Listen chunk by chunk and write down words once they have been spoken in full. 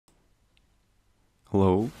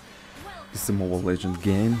Hello, this is a Mobile Legend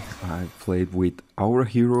game. I played with Aurora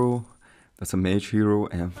hero, that's a mage hero,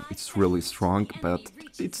 and it's really strong, but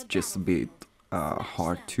it's just a bit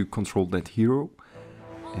hard to control that hero,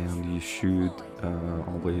 and you should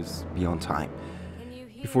always be on time.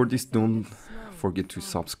 Before this, don't forget to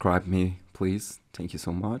subscribe me, please. Thank you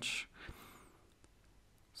so much.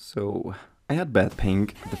 So, I had bad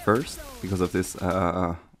ping at the first, because of this,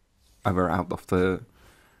 I were out of the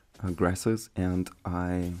grasses, and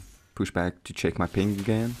I push back to check my ping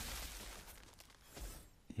again.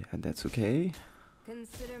 Yeah, that's okay.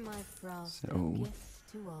 Consider my frost So a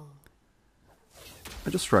gift to all.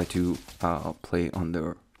 I just try to play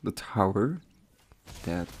under the tower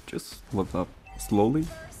that just level up slowly.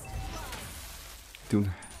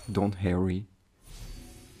 Don't hurry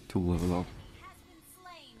to level up.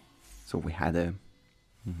 So we had a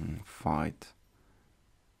fight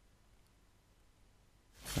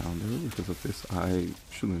down there. Because of this, I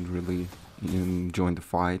shouldn't really join the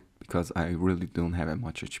fight because I really don't have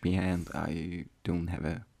much HP and I don't have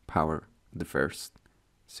a power at the first.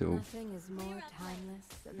 So Nothing is more timeless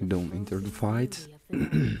than the don't enter the frozen fight. beauty of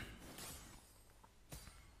the night.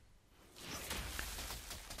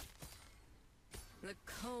 The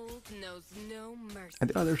cold knows no mercy. At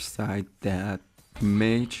the other side, that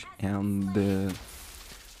mage and the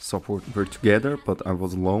support were together, but I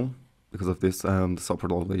was alone. Because of this, the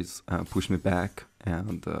support always pushed me back,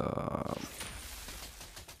 and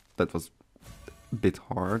that was a bit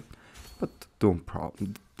hard. But don't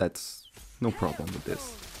problem. That's no problem with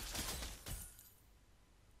this.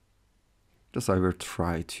 Just I will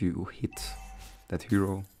try to hit that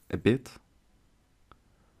hero a bit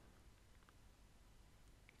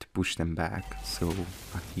to push them back. So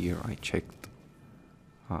here I checked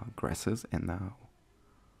grasses, and now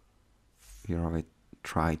here I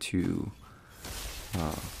try to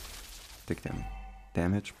take them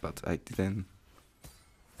damage, but I didn't.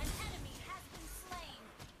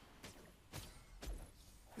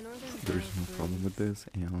 There's no problem with this,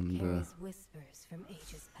 and Carries whispers from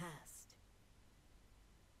ages past.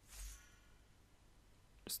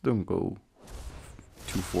 just don't go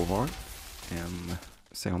too far and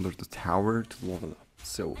stay under the tower to level up.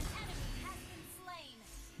 So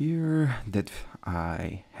here that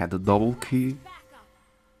I had a double key,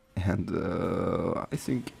 and I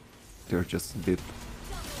think they're just a bit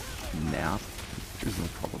nap. There's no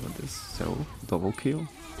problem with this. So double kill.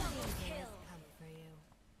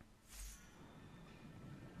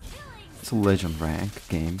 It's a legend rank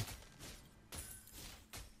game.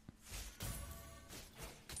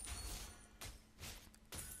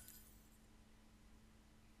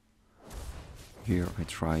 Here I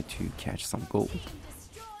try to catch some gold.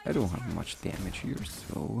 I don't have much damage here,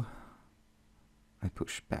 so I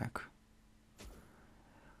push back.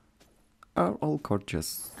 Our Alucard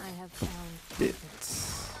just I have a found bit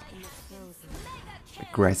in the frozen.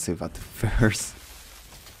 aggressive at first.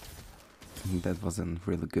 And that wasn't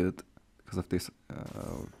really good. Because of this,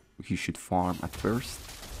 you should farm at first.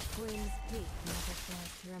 Queen's Peak never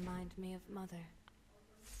fails to remind me of mother.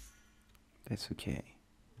 That's okay.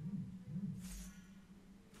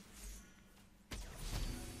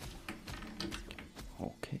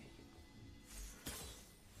 Okay.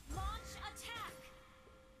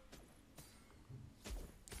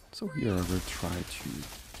 So here I will try to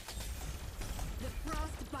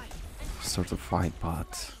start a fight,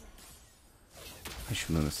 but I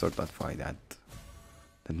shouldn't start that fight at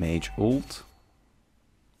the mage ult.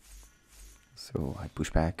 So I push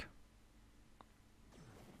back.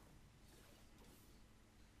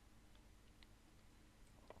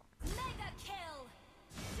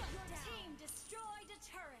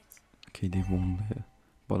 Okay, they won the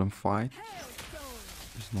bottom fight.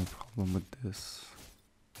 There's no problem with this.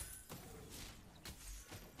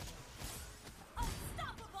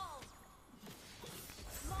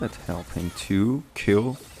 That helped him to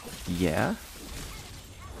kill. Yeah.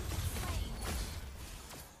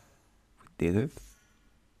 We did it.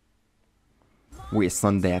 We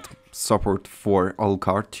sent that support for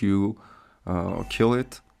Alucard to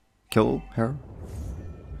kill her.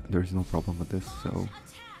 There's no problem with this, so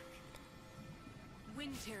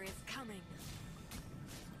Winter is coming.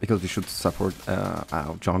 because we should support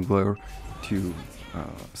our jungler to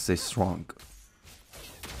stay strong.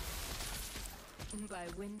 By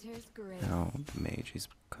winter's grace. Now the mage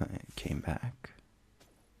came back.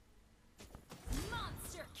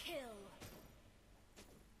 Monster kill.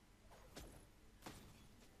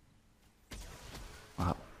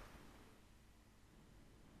 Wow.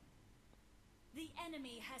 The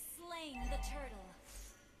enemy has slain the turtle.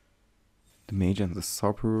 The mage and the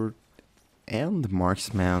support and the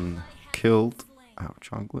marksman killed our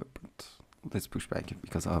jungler, but let's push back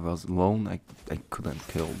because I was alone. I couldn't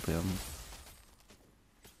kill them.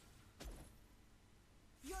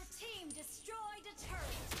 Your team destroyed a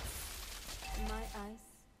turret. My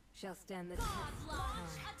ice shall stand the test God of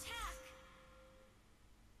launch time. attack.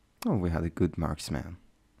 Oh, we had a good marksman.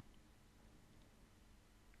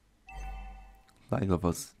 Lila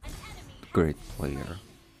was An enemy a great player.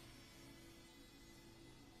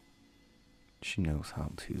 She knows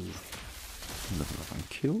how to level up and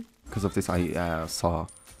kill. Because of this, I saw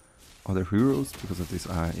other heroes. Because of this,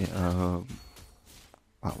 I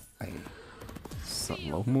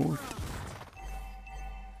slow moved.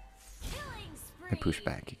 killing I spree. pushed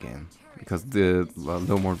back again because the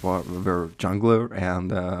low mode were jungler,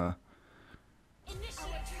 and Initiate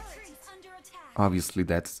turret is under attack. obviously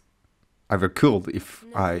that's I were killed if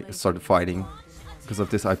Never I lay started things fighting. bond in one Because of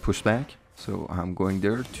this, I pushed back. So I'm going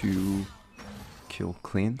there to kill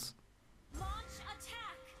Cleanse. Launch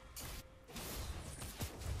attack.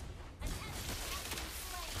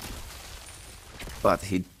 But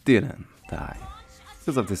he didn't die. Launch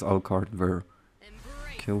Because of this Alucard were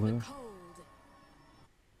Embrace killer. the cold.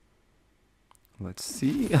 Let's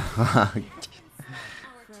see. Our turret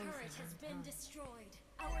has been destroyed.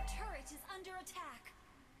 Our turret is under attack.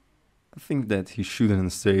 I think that he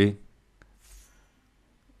shouldn't stay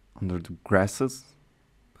under the grasses,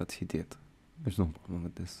 but he did. There's no problem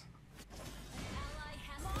with this. Ally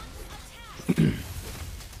has launched attack.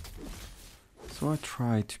 So I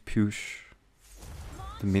tried to push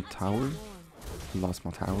the mid tower, Warm, lost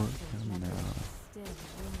my tower, and still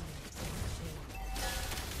remains.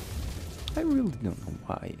 I really don't know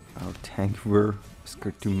why our tank were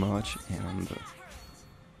scared too much, and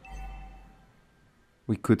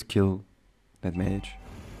we could kill that mage.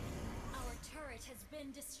 Our turret has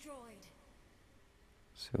been destroyed.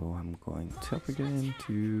 So I'm going top again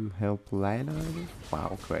to help Lila.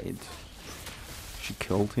 Wow, great. She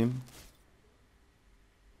killed him.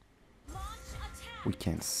 Launch attack. We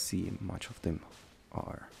can't see much of them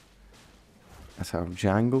are as our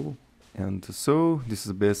jungle, and so this is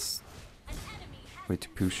the best An enemy has way to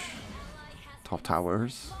push ally has top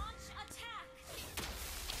towers. launch attack.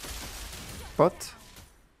 But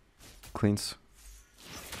cleanse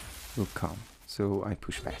will come, so I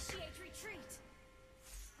push back Initiate retreat.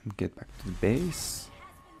 and get back to the base.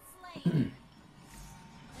 Has been slain.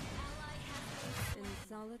 Ally has In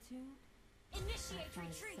solitude, I initiate find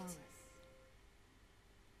retreat. solace.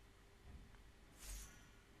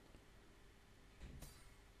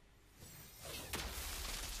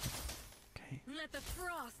 Okay, Let the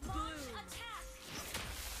frost Launch bloom. attack.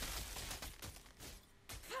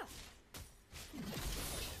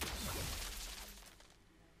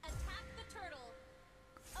 Attack the turtle.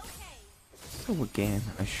 Okay. so again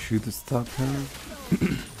I should stop her.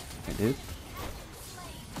 I did.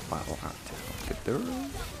 Wow, I'll get there.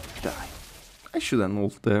 Die. I shouldn't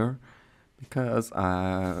ult there because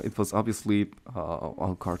it was obviously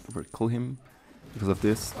Alucard will kill him. Because of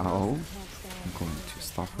this, I'm going to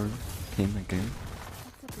stop her, him again.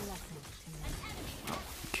 That's a blessing to me.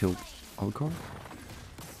 Killed Alucard.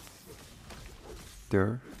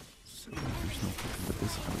 There. So there's no problem with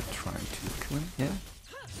this. I will try to kill him. Yeah.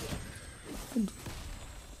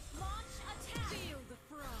 Launch attack. Feel the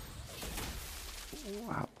frost.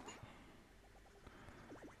 Wow.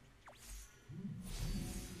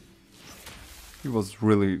 He was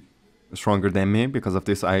really stronger than me. Because of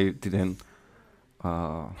this, I didn't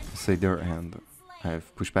stay there, and I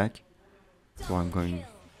have pushed back. So I'm going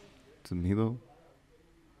to the middle.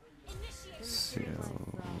 Initiate So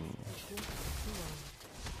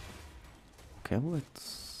okay,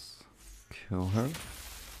 let's kill her.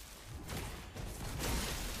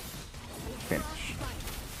 Finish.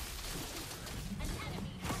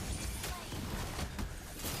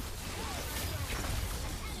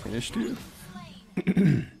 Finished you.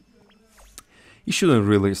 He shouldn't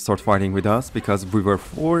really start fighting with us because we were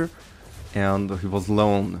 4 and he was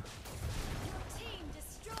alone. team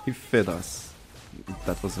destroyed. He fed us.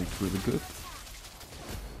 That wasn't really good.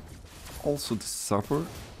 Also the suffer.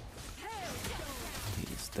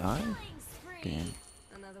 He's died. Killing spree. Again.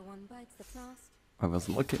 Another one bites the frost. I was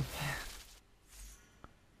lucky.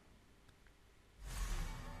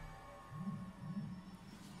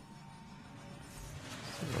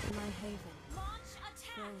 My haven, Launch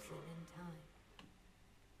attack. frozen in time.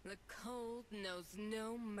 The cold knows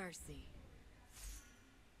no mercy.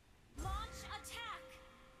 Launch attack.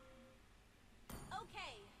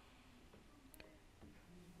 Okay.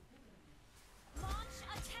 Launch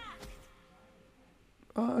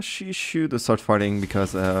attack. She should start fighting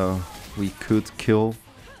because we could kill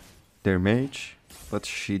their mage. but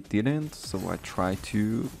she didn't, so I tried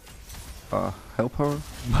to help her,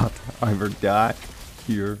 but I will die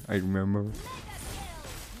here, I remember.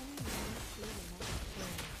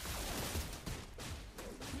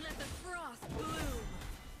 Let the frost bloom.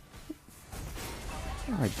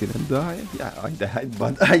 I didn't die. Yeah, I died,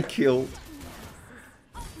 but I killed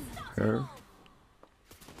her.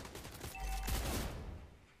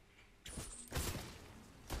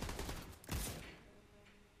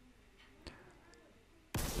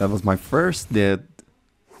 That was my first dead.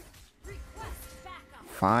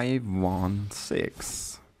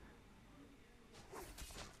 5-1-6.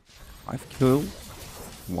 5 kill,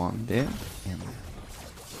 1 dead, and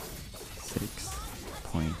 6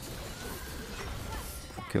 point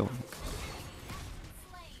for killing.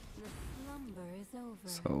 The slumber is over.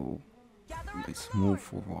 So let's move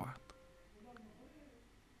forward.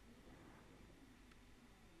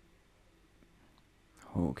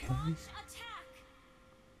 Okay.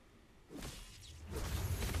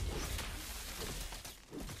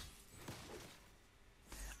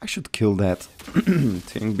 I should kill that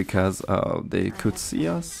thing because they could see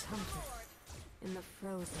us. In the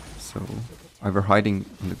frozen. So I were hiding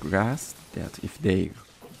in the grass that if they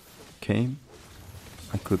came,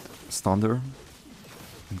 I could stun them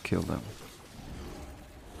and kill them.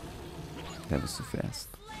 That was too fast.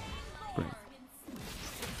 Great.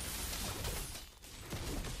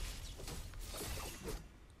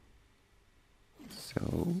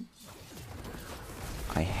 So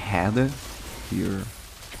I had here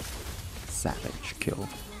savage kill.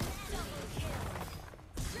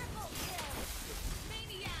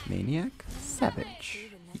 Maniac? Savage.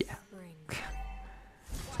 Yeah.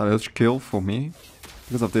 Savage kill for me.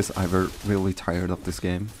 Because of this I were really tired of this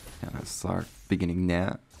game. And I start beginning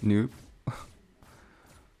noob.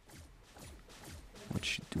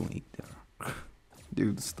 What you doing there?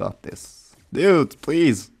 Dude, stop this. Dude,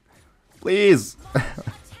 please. Please.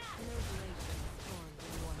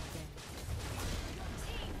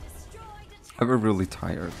 I were really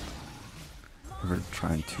tired. I were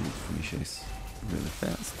trying to finish this really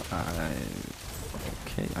fast.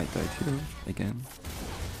 Okay, I died here again.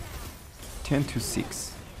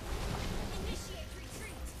 10-6.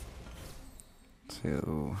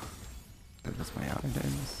 So that was my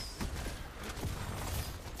items.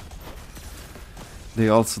 They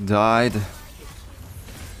also died.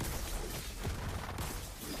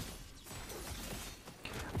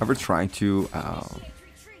 I were trying to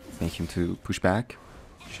make him to push back.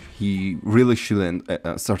 He really shouldn't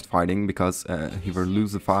start fighting because he will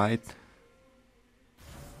lose the fight.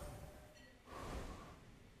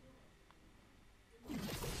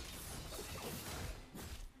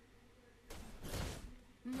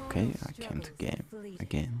 Okay, I came to game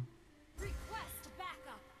again.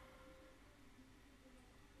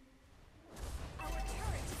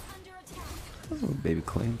 Oh, baby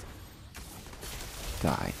Clint.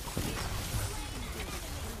 Die, Clint.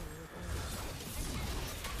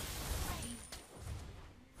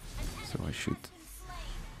 So I should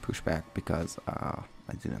push back because I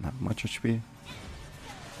didn't have much HP.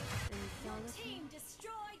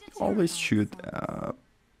 Always should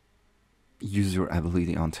use your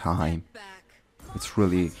ability on time. It's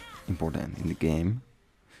really important in the game.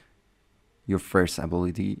 Your first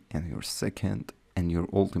ability and your second and your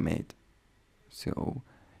ultimate. So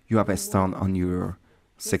you have a stun on your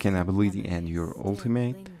second ability and your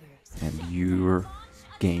ultimate, and you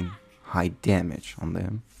gain high damage on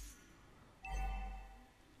them.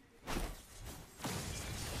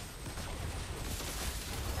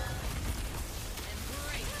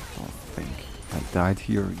 I think I died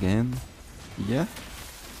here again. Yeah.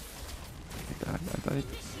 I died.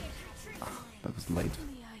 Ah, that was late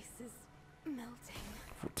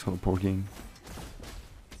for teleporting.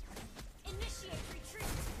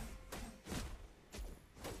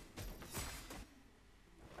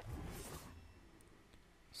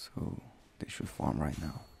 So they should farm right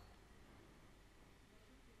now.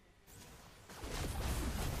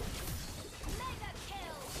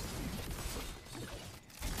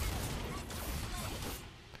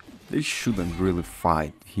 They shouldn't really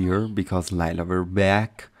fight here because Layla were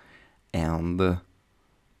back and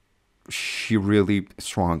she really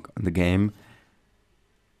strong in the game.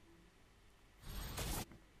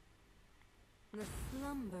 The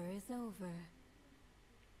slumber is over.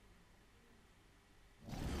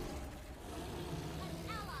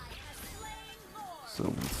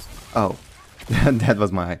 So, oh, that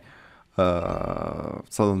was my.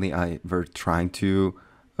 Suddenly, I were trying to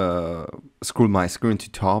scroll my screen to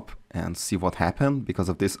top and see what happened. Because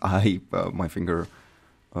of this, I my finger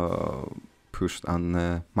pushed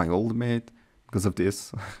on my ultimate. Because of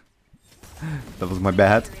this, That was my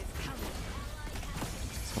bad.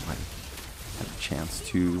 So I had a chance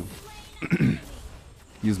to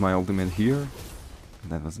use my ultimate here.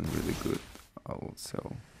 That wasn't really good. Oh,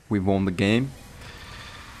 so we won the game.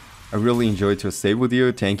 I really enjoyed to stay with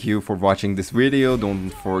you. Thank you for watching this video. Don't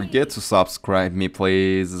forget to subscribe me,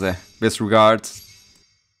 please. Best regards.